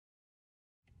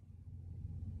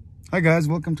Hi guys,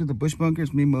 welcome to the Bush Bunker.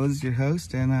 It's me, Moses, your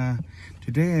host, and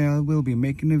today I will be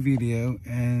making a video,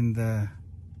 and the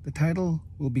title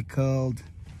will be called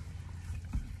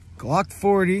Glock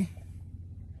 40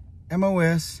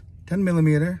 MOS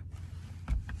 10mm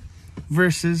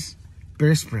versus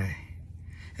bear spray,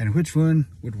 and which one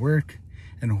would work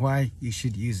and why you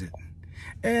should use it.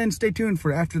 And stay tuned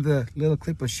for after the little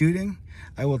clip of shooting.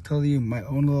 I will tell you my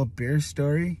own little bear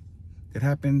story that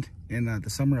happened in the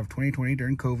summer of 2020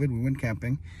 during COVID. We went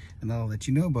camping, and I'll let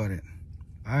you know about it.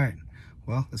 All right,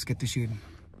 well, let's get to shooting.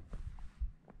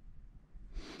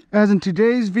 As in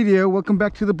today's video, welcome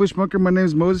back to the Bush Bunker. My name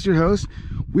is Moses, your host.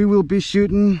 We will be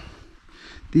shooting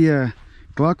the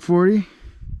Glock 40.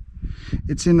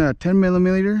 It's in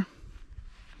 10mm,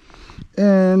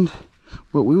 and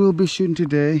what we will be shooting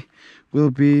today will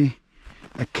be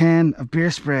a can of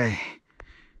bear spray.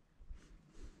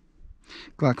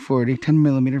 Glock 40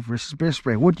 10mm versus bear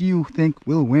spray. What do you think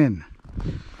will win?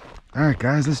 All right,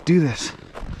 guys, let's do this.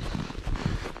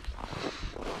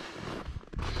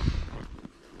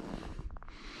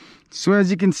 So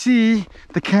as you can see,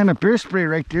 the can of bear spray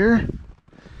right there.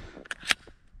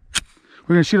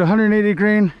 We're gonna shoot a 180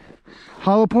 grain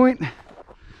hollow point,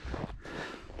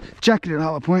 jacketed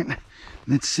hollow point.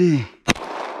 Let's see.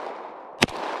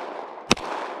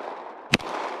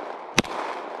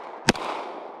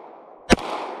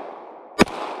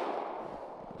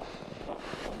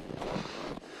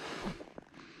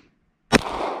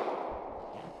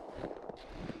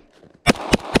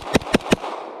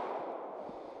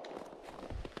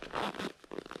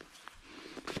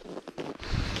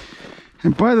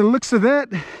 And by the looks of that,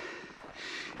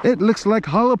 it looks like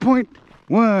hollow point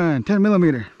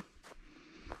 10mm.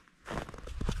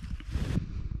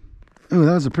 Oh,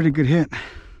 that was a pretty good hit.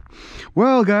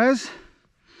 Well, guys,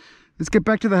 let's get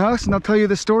back to the house and I'll tell you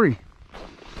the story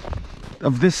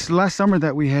of this last summer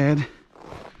that we had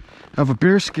of a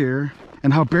bear scare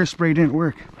and how bear spray didn't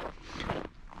work.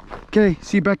 Okay,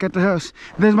 see you back at the house.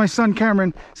 There's my son,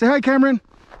 Cameron. Say hi, Cameron.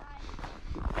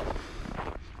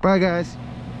 Bye, guys.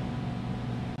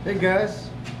 Hey guys,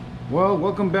 well,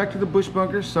 welcome back to the Bush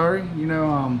Bunker. Sorry,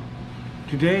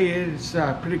 today it's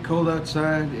pretty cold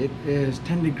outside. It is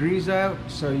 10 degrees out,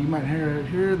 so you might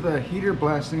hear the heater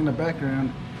blasting in the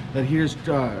background. That heater's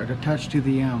attached to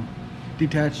the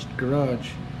detached garage.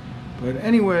 But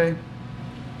anyway,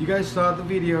 you guys saw the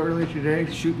video earlier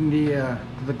today shooting the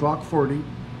Glock 40.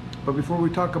 But before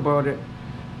we talk about it,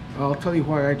 I'll tell you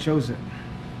why I chose it.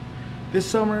 This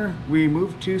summer we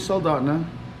moved to Soldotna.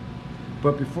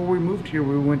 But before we moved here,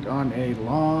 we went on a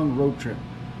long road trip.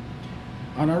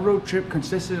 On our road trip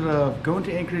consisted of going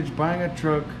to Anchorage, buying a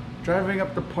truck, driving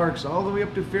up the parks all the way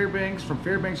up to Fairbanks, from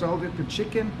Fairbanks all the way up to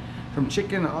Chicken, from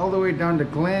Chicken all the way down to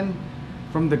Glen,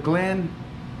 from the Glen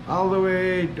all the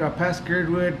way past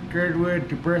Girdwood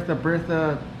to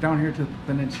Bertha, down here to the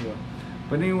peninsula.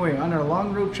 But anyway, on our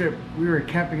long road trip, we were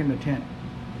camping in the tent.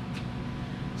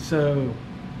 So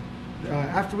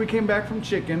after we came back from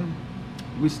Chicken,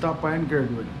 we stopped by in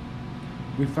Girdwood.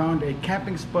 We found a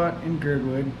camping spot in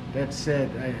Girdwood that said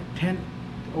tent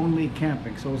only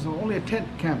camping. So it was only a tent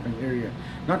camping area.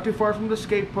 Not too far from the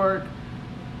skate park,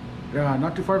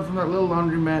 not too far from that little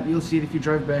laundromat. You'll see it if you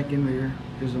drive back in there.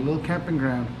 There's a little camping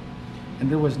ground. And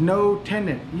there was no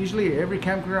tenant. Usually every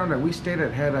campground that we stayed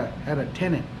at had a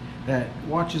tenant that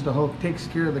watches the whole, takes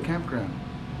care of the campground.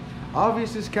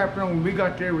 Obviously this campground, when we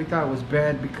got there, we thought it was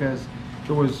bad because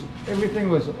everything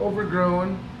was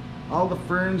overgrown. All the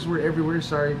ferns were everywhere.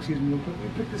 Sorry, excuse me. Let me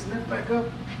pick this net back up.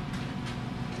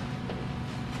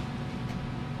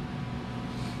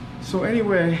 So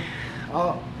anyway,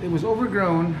 it was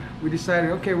overgrown. We decided,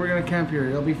 okay, we're gonna camp here.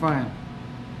 It'll be fine.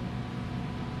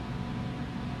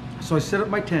 So I set up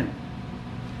my tent.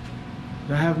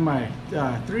 I have my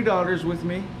 3 daughters with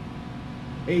me,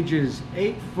 ages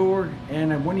 8, 4,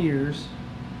 and 1 years,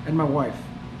 and my wife.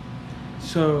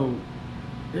 So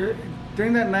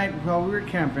during that night while we were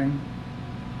camping,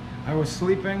 I was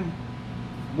sleeping,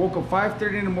 woke up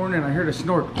 5:30 in the morning, and I heard a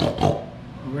snort. I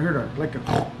heard like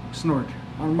a snort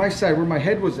on my side where my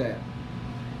head was at.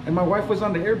 And my wife was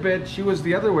on the airbed. She was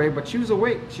the other way, but she was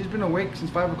awake. She's been awake since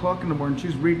 5 o'clock in the morning. She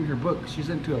was reading her book. She's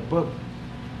into a book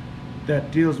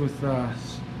that deals with,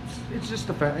 it's just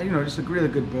just a really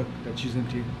good book that she's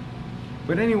into.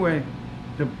 But anyway,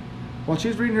 while she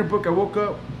was reading her book, I woke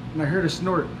up and I heard a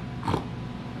snort.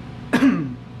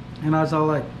 And I was all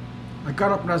like, I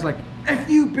got up and I was like, F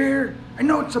you, bear, I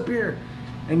know it's a bear.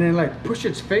 And then like push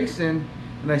its face in,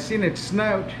 and I seen its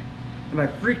snout, and I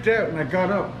freaked out and I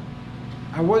got up.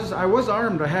 I was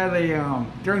armed. I had a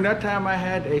during that time I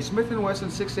had a Smith & Wesson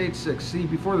 6.86. See,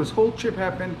 before this whole trip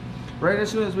happened, right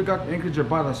as soon as we got to Anchorage, I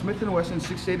bought a Smith & Wesson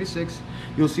 686.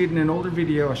 You'll see it in an older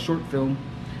video, a short film.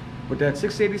 With that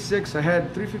 686, I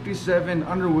had 357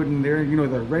 Underwood in there. You know,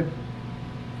 the red,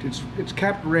 it's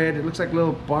capped red. It looks like a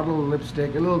little bottle of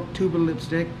lipstick, a little tube of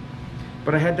lipstick.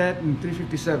 But I had that in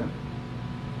 357.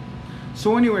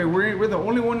 So anyway, we're the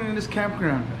only one in this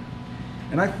campground.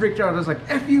 And I freaked out. I was like,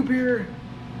 F you, beer.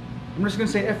 I'm just gonna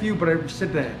say F you, but I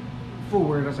said that full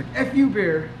word. I was like, F you,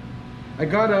 beer. I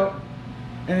got up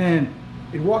and then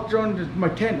it walked around my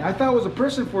tent. I thought it was a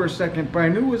person for a second, but I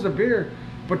knew it was a bear.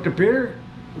 But the bear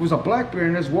was a black bear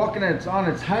and it was walking on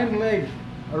its hind leg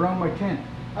around my tent.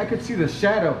 I could see the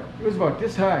shadow. It was about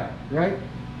this high, right?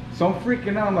 So I'm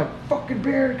freaking out. I'm like, fucking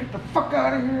bear, get the fuck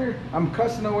out of here. I'm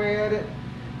cussing away at it.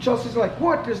 Chelsea's like,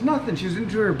 what? There's nothing. She's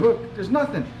into her book. There's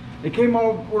nothing. It came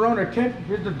all around our tent.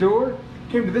 Here's the door.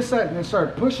 Came to this side and it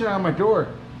started pushing on my door.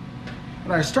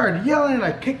 And I started yelling and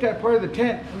I kicked that part of the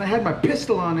tent and I had my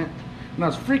pistol on it. And I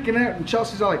was freaking out and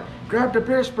Chelsea's all like, grab the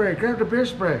bear spray, grab the bear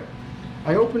spray.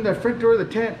 I opened the front door of the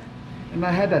tent and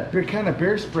I had that big kind of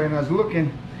bear spray and I was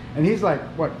looking and he's like,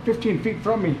 what, 15 feet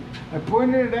from me. I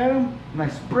pointed it at him and I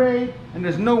sprayed and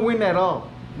there's no wind at all.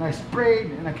 And I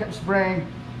sprayed and I kept spraying.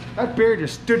 That bear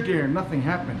just stood there and nothing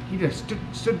happened. He just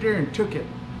stood there and took it.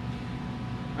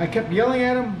 I kept yelling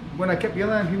at him. When I kept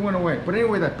yelling at him, he went away. But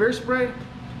anyway, that bear spray,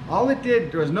 all it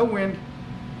did, there was no wind.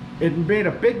 It made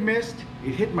a big mist.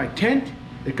 It hit my tent.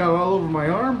 It got all over my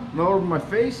arm and all over my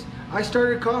face. I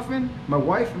started coughing. My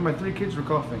wife and my 3 kids were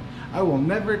coughing. I will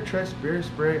never trust bear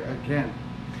spray again.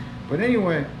 But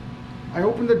anyway, I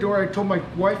opened the door. I told my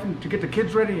wife to get the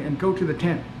kids ready and go to the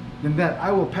tent. And that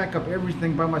I will pack up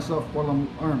everything by myself while I'm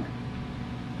armed.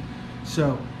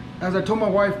 So, as I told my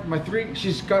wife,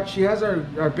 she has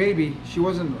our baby. She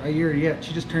wasn't a year yet.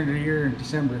 She just turned a year in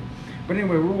December. But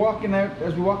anyway, we're walking out.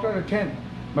 As we walked out of the tent,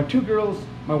 my 2 girls,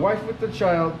 my wife with the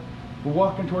child, were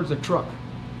walking towards the truck.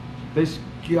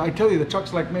 I tell you, the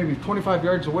truck's like maybe 25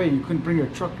 yards away. You couldn't bring your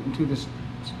truck into this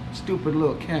stupid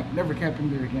little camp. Never camp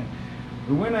in there again.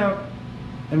 We went out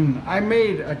and I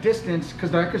made a distance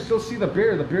because I could still see the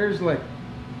bear. The bear's like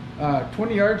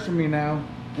 20 yards from me now.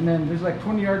 And then there's like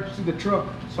 20 yards to the truck.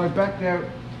 So I backed out.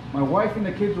 My wife and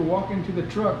the kids were walking to the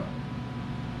truck.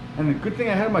 And the good thing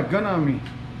I had my gun on me.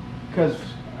 Because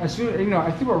as soon,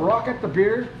 I threw a rock at the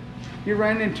bear. He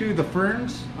ran into the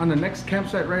ferns on the next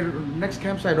campsite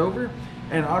over.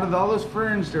 And out of all those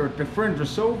ferns, the ferns were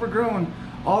so overgrown,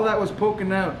 all that was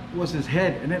poking out was his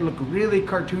head. And it looked really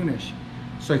cartoonish.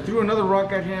 So I threw another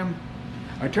rock at him.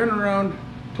 I turned around,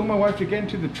 told my wife to get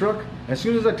into the truck. As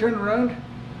soon as I turned around,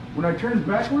 when I turned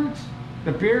backwards,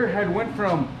 the bear had went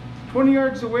from 20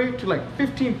 yards away to like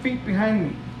 15 feet behind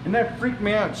me. And that freaked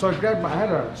me out. So I had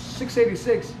a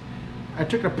 686. I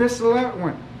took a pistol out and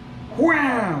went,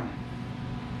 wham!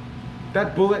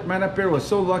 That bullet, man, that bear was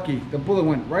so lucky. The bullet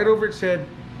went right over its head.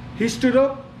 He stood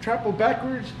up, trampled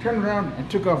backwards, turned around, and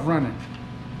took off running.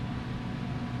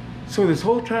 So this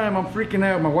whole time I'm freaking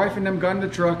out. My wife and them got in the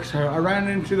truck. So I ran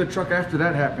into the truck after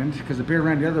that happened because the bear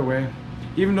ran the other way.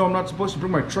 Even though I'm not supposed to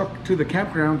bring my truck to the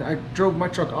campground, I drove my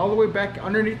truck all the way back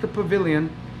underneath the pavilion,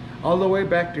 all the way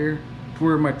back there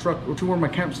to where my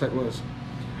campsite was.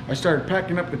 I started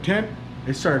packing up the tent.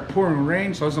 It started pouring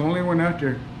rain, so I was the only one out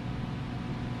there.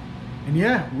 And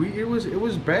yeah, it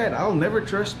was bad. I'll never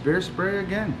trust bear spray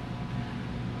again.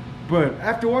 But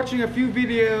after watching a few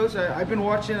videos, I've been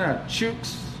watching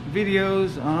Chooks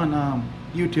videos on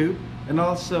YouTube and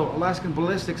also Alaskan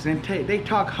Ballistics, and they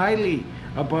talk highly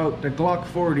about the Glock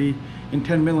 40 in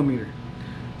 10mm.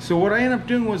 So what I ended up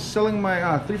doing was selling my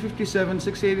 357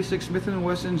 686 Smith &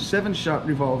 Wesson 7-shot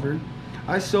revolver.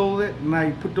 I sold it and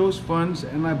I put those funds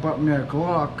and I bought me a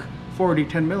Glock 40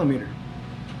 10mm.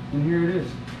 And here it is.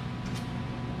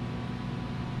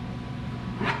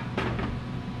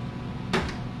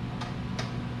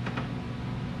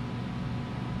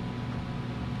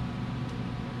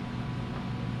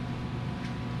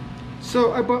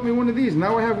 So I bought me one of these.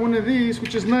 Now I have one of these,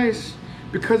 which is nice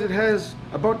because it has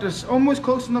about this almost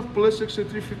close enough ballistics to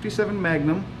 357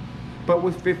 Magnum, but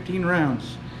with 15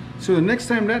 rounds. So the next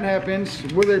time that happens,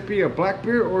 whether it be a black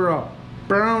bear or a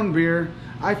brown bear,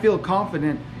 I feel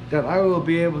confident that I will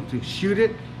be able to shoot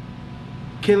it,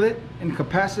 kill it, and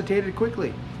incapacitate it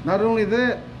quickly. Not only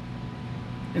that,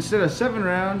 instead of 7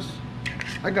 rounds,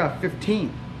 I got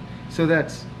 15. So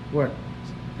that's what?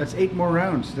 That's 8 more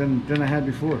rounds than I had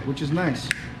before, which is nice.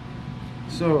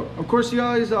 So, of course, you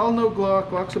guys all know Glock.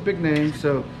 Glock's a big name.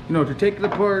 So, to take it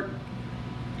apart,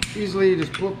 easily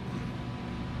just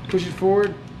push it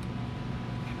forward.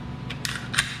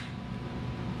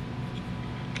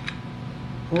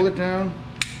 Hold it down,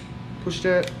 push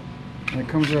that, and it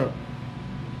comes out.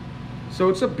 So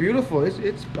it's a beautiful,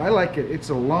 I like it. It's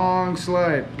a long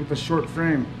slide with a short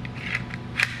frame.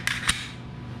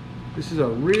 This is a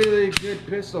really good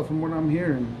pistol from what I'm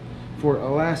hearing for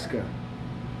Alaska.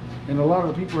 And a lot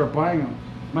of the people are buying them.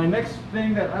 My next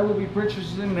thing that I will be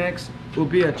purchasing next will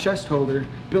be a chest holder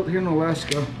built here in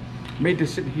Alaska, made to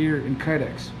sit here in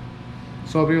Kydex.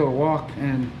 So I'll be able to walk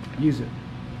and use it.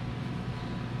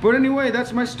 But anyway,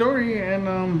 that's my story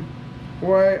and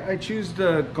why I choose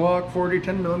the Glock 40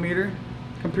 10mm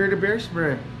compared to bear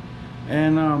spray.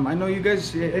 And I know you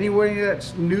guys, anybody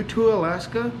that's new to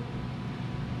Alaska,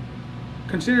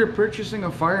 consider purchasing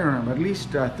a firearm, at least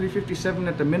 357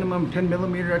 at the minimum,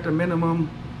 10mm at the minimum.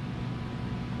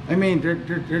 I mean,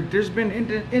 there's been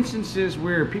instances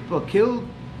where people killed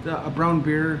a brown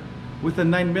bear with a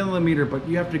 9mm, but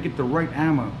you have to get the right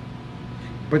ammo.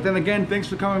 But then again, thanks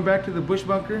for coming back to the Bush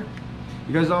Bunker.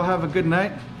 You guys all have a good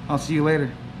night. I'll see you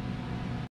later.